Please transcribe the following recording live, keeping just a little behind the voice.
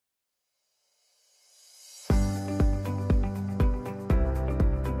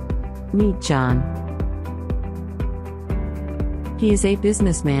Meet John. He is a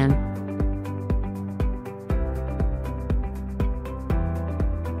businessman.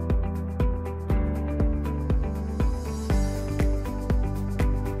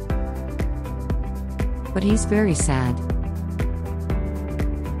 But he's very sad.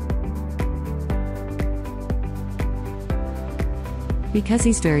 Because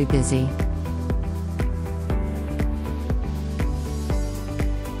he's very busy.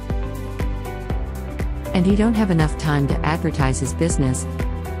 And he don't have enough time to advertise his business.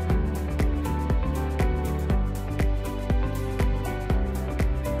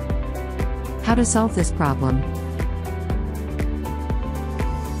 How to solve this problem?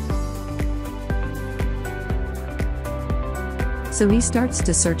 So he starts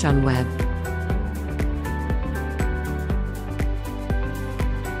to search on web.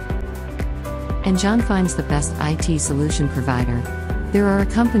 And John finds the best IT solution provider. There are a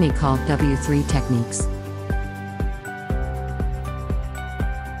company called W3 Techniques.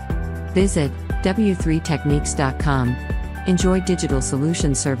 Visit w3techniques.com. Enjoy digital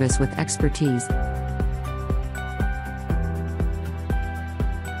solution service with expertise.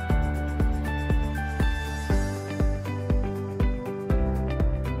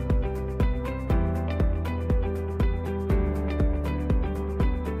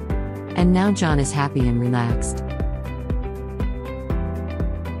 And now John is happy and relaxed.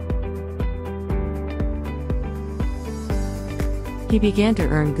 He began to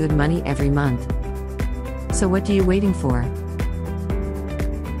earn good money every month. So what are you waiting for?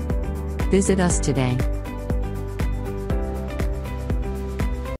 Visit us today.